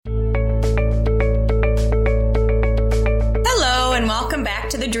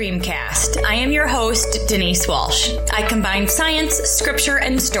Dreamcast. I am your host, Denise Walsh. I combine science, scripture,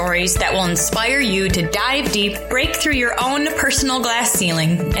 and stories that will inspire you to dive deep, break through your own personal glass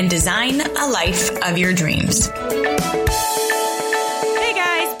ceiling, and design a life of your dreams.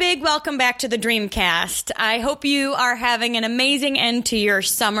 Big welcome back to the Dreamcast. I hope you are having an amazing end to your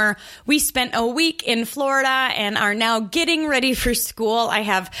summer. We spent a week in Florida and are now getting ready for school. I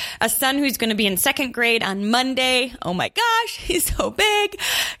have a son who's going to be in second grade on Monday. Oh my gosh, he's so big.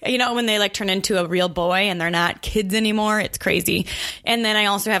 You know, when they turn into a real boy and they're not kids anymore, it's crazy. And then I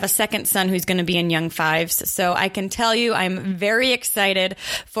also have a second son who's going to be in young fives. So I can tell you I'm very excited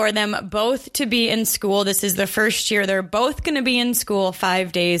for them both to be in school. This is the first year they're both going to be in school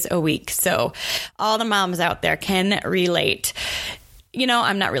 5 days a week. So all the moms out there can relate. You know,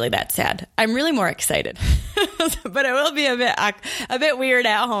 I'm not really that sad. I'm really more excited, but it will be a bit weird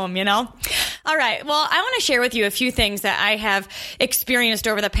at home, you know? All right. Well, I want to share with you a few things that I have experienced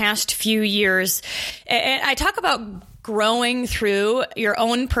over the past few years. And I talk about growing through your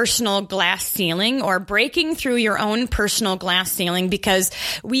own personal glass ceiling or breaking through your own personal glass ceiling because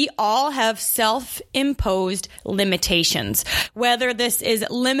we all have self-imposed limitations. Whether this is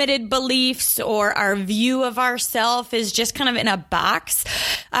limited beliefs or our view of ourselves is just kind of in a box,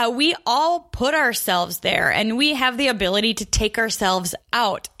 we all put ourselves there and we have the ability to take ourselves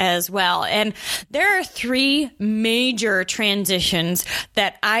out as well. And there are three major transitions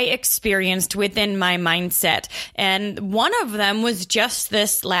that I experienced within my mindset. And one of them was just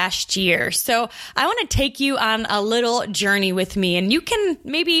this last year. So I want to take you on a little journey with me and you can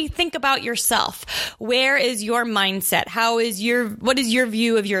maybe think about yourself. Where is your mindset? What is your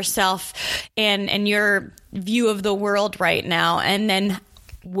view of yourself and your view of the world right now? And then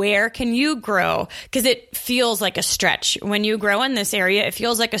where can you grow? Because it feels like a stretch. When you grow in this area, it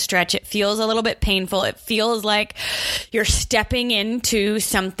feels like a stretch. It feels a little bit painful. It feels like you're stepping into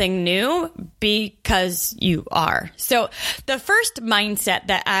something new because you are. So the first mindset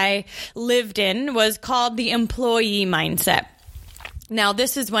that I lived in was called the employee mindset. Now,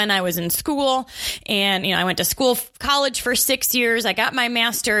 this is when I was in school and, I went to college for 6 years. I got my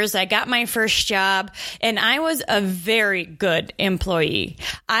master's. I got my first job and I was a very good employee.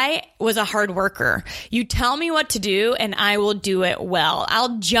 I was a hard worker. You tell me what to do and I will do it well.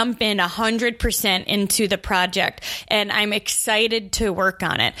 I'll jump in 100% into the project and I'm excited to work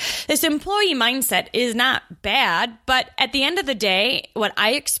on it. This employee mindset is not bad, but at the end of the day, what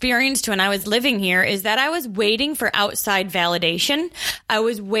I experienced when I was living here is that I was waiting for outside validation. I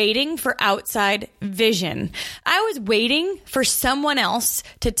was waiting for outside vision. I was waiting for someone else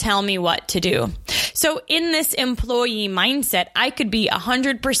to tell me what to do. So in this employee mindset, I could be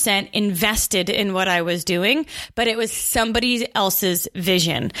 100% invested in what I was doing, but it was somebody else's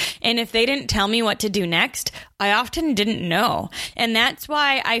vision. And if they didn't tell me what to do next, I often didn't know. And that's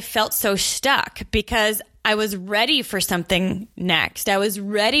why I felt so stuck because I was ready for something next. I was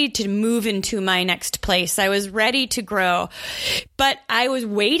ready to move into my next place. I was ready to grow, but I was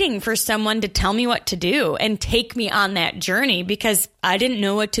waiting for someone to tell me what to do and take me on that journey because I didn't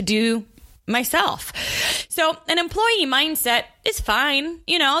know what to do myself. So an employee mindset is fine.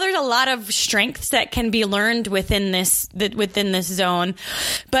 There's a lot of strengths that can be learned within this zone,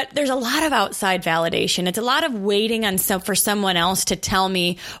 but there's a lot of outside validation. It's a lot of waiting for someone else to tell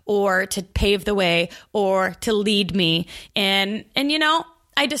me or to pave the way or to lead me. And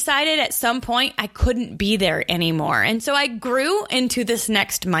I decided at some point I couldn't be there anymore. And so I grew into this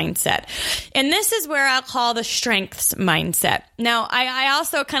next mindset. And this is where I'll call the strengths mindset. Now, I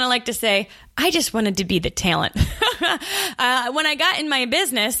also kind of like to say, I just wanted to be the talent. When I got in my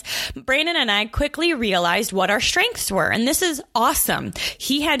business, Brandon and I quickly realized what our strengths were. And this is awesome.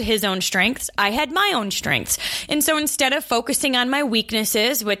 He had his own strengths. I had my own strengths. And so instead of focusing on my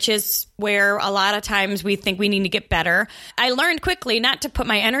weaknesses, which is where a lot of times we think we need to get better, I learned quickly not to put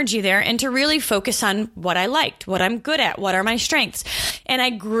my energy there and to really focus on what I liked, what I'm good at, what are my strengths. And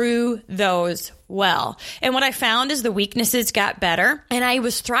I grew those well. And what I found is the weaknesses got better and I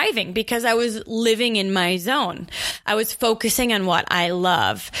was thriving because I was living in my zone. I was focusing on what I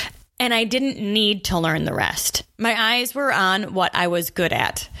love and I didn't need to learn the rest. My eyes were on what I was good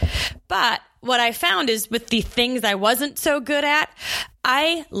at. But what I found is with the things I wasn't so good at,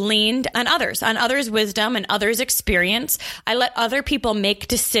 I leaned on others' wisdom and others' experience. I let other people make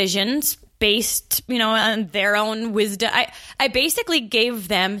decisions based, on their own wisdom. I basically gave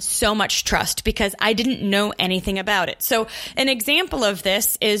them so much trust because I didn't know anything about it. So an example of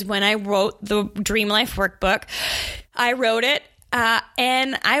this is when I wrote the Dream Life Workbook. I wrote it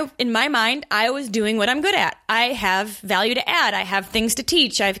And in my mind, I was doing what I'm good at. I have value to add. I have things to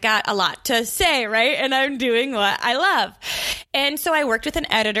teach. I've got a lot to say, right? And I'm doing what I love. And so I worked with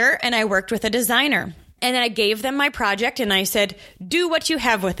an editor and I worked with a designer. And then I gave them my project and I said, do what you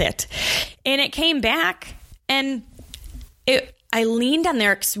have with it. And it came back and I leaned on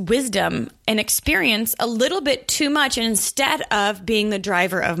their wisdom and experience a little bit too much instead of being the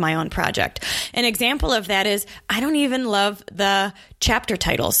driver of my own project. An example of that is I don't even love the chapter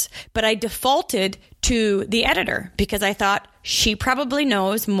titles, but I defaulted to the editor because I thought she probably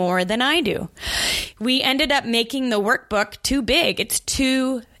knows more than I do. We ended up making the workbook too big. It's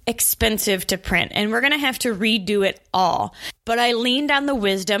too expensive to print, and we're going to have to redo it all. But I leaned on the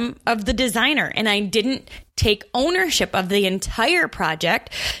wisdom of the designer, and I didn't take ownership of the entire project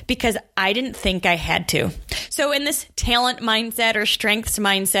because I didn't think I had to. So in this talent mindset or strengths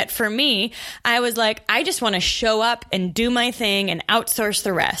mindset for me, I was like, I just want to show up and do my thing and outsource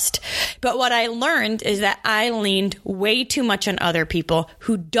the rest. But what I learned is that I leaned way too much on other people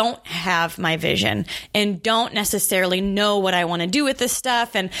who don't have my vision and don't necessarily know what I want to do with this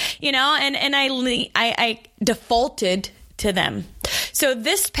stuff. And, I defaulted to them. So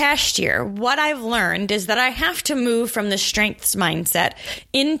this past year, what I've learned is that I have to move from the strengths mindset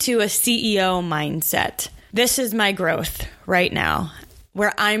into a CEO mindset. This is my growth right now,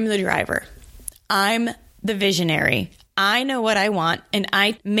 where I'm the driver. I'm the visionary. I know what I want, and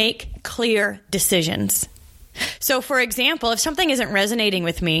I make clear decisions. So, for example, if something isn't resonating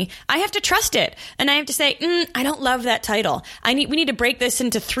with me, I have to trust it. And I have to say, I don't love that title. We need to break this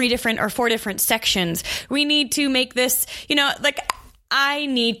into 3 different or 4 different sections. We need to make this, I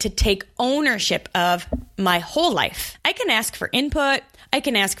need to take ownership of my whole life. I can ask for input. I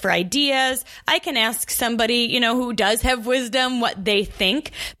can ask for ideas. I can ask somebody, who does have wisdom what they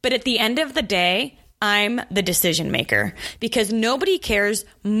think. But at the end of the day, I'm the decision maker because nobody cares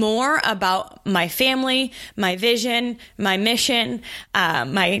more about my family, my vision, my mission,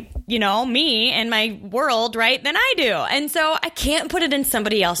 me and my world, right, than I do. And so I can't put it in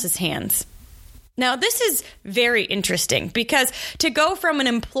somebody else's hands. Now, this is very interesting because to go from an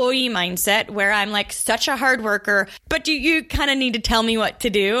employee mindset where I'm like such a hard worker, but you kind of need to tell me what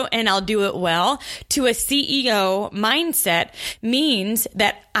to do and I'll do it well, to a CEO mindset means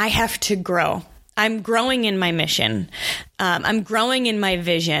that I have to grow. I'm growing in my mission. I'm growing in my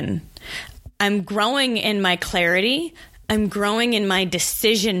vision. I'm growing in my clarity. I'm growing in my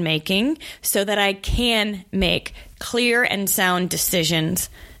decision making so that I can make clear and sound decisions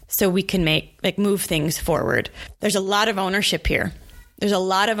so we can move things forward. There's a lot of ownership here. There's a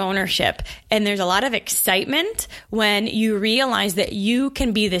lot of ownership and there's a lot of excitement when you realize that you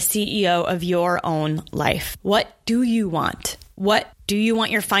can be the CEO of your own life. What do you want? What do you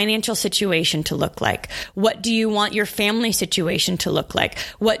want your financial situation to look like? What do you want your family situation to look like?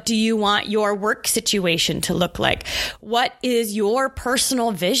 What do you want your work situation to look like? What is your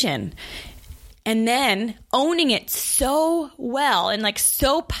personal vision? And then owning it so well and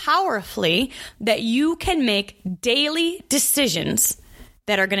so powerfully that you can make daily decisions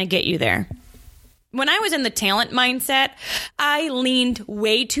that are going to get you there. When I was in the talent mindset, I leaned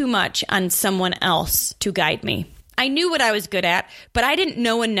way too much on someone else to guide me. I knew what I was good at, but I didn't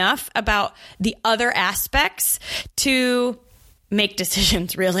know enough about the other aspects to make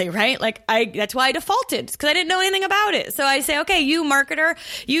decisions, really, right? That's why I defaulted, because I didn't know anything about it. So I say, okay, you marketer,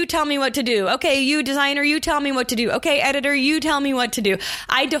 you tell me what to do. Okay, you designer, you tell me what to do. Okay, editor, you tell me what to do.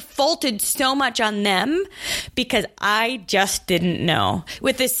 I defaulted so much on them because I just didn't know.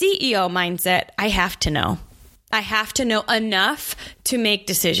 With the CEO mindset, I have to know. I have to know enough to make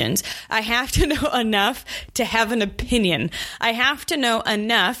decisions. I have to know enough to have an opinion. I have to know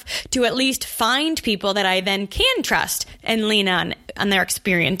enough to at least find people that I then can trust and lean on their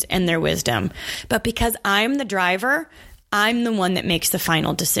experience and their wisdom. But because I'm the driver, I'm the one that makes the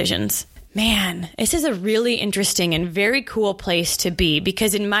final decisions. Man, this is a really interesting and very cool place to be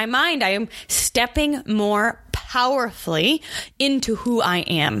because in my mind, I am stepping more powerfully into who I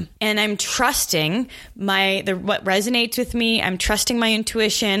am. And I'm trusting what resonates with me. I'm trusting my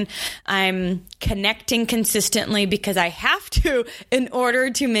intuition. I'm connecting consistently because I have to in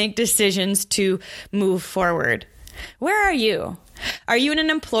order to make decisions to move forward. Where are you? Are you in an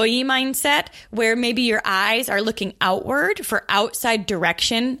employee mindset where maybe your eyes are looking outward for outside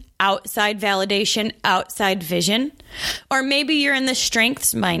direction, outside validation, outside vision? Or maybe you're in the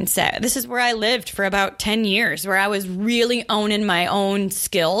strengths mindset. This is where I lived for about 10 years, where I was really owning my own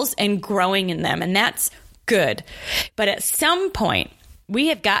skills and growing in them. And that's good. But at some point, We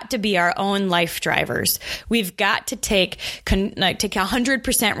have got to be our own life drivers. We've got to take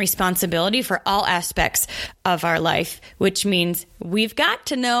 100% responsibility for all aspects of our life, which means we've got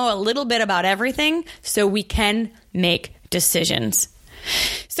to know a little bit about everything so we can make decisions.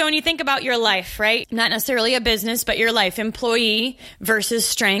 So when you think about your life, right? Not necessarily a business, but your life, employee versus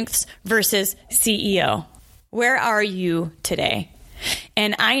strengths versus CEO. Where are you today?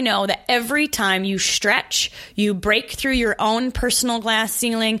 And I know that every time you stretch, you break through your own personal glass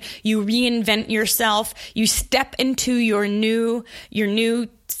ceiling, you reinvent yourself, you step into your new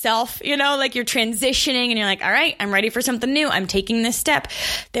self, like you're transitioning and you're like, all right, I'm ready for something new. I'm taking this step.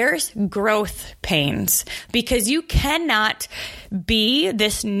 There's growth pains because you cannot be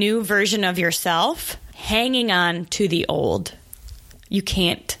this new version of yourself hanging on to the old. You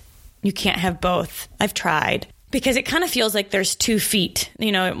can't have both. I've tried. Because it kind of feels like there's 2 feet,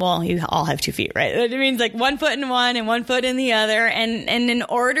 you all have 2 feet, right? It means like 1 foot in one and 1 foot in the other. And in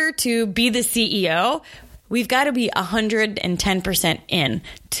order to be the CEO, we've got to be 110% in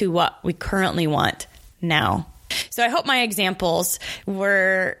to what we currently want now. So I hope my examples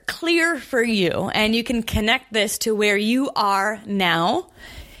were clear for you and you can connect this to where you are now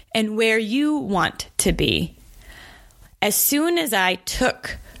and where you want to be. As soon as I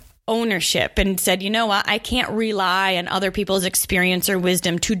took ownership and said, you know what, I can't rely on other people's experience or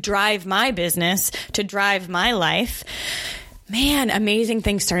wisdom to drive my business, to drive my life, man, amazing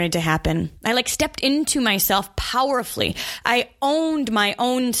things started to happen. I stepped into myself powerfully. I owned my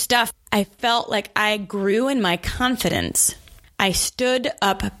own stuff. I felt like I grew in my confidence. I stood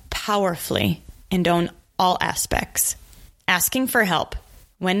up powerfully and owned all aspects, asking for help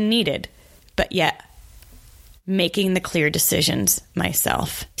when needed, but yet making the clear decisions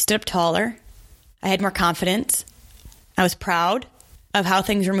myself. I stood up taller. I had more confidence. I was proud of how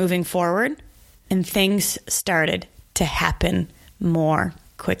things were moving forward, and things started to happen more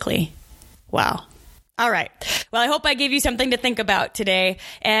quickly. Wow. All right. Well, I hope I gave you something to think about today.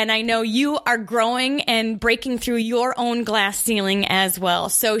 And I know you are growing and breaking through your own glass ceiling as well.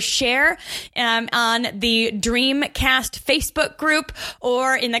 So share on the Dreamcast Facebook group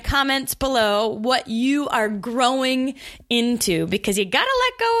or in the comments below what you are growing into, because you got to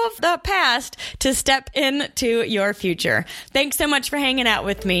let go of the past to step into your future. Thanks so much for hanging out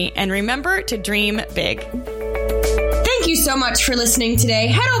with me. And remember to dream big. Thank you so much for listening today.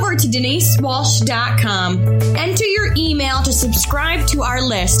 Head over to DeniseWalsh.com. Enter your email to subscribe to our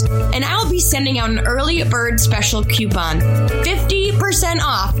list, and I'll be sending out an early bird special coupon. 50%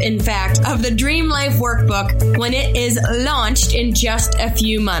 off, in fact, of the Dream Life Workbook when it is launched in just a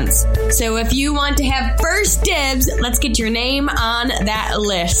few months. So if you want to have first dibs, let's get your name on that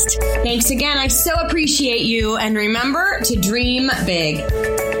list. Thanks again. I so appreciate you, and remember to dream big.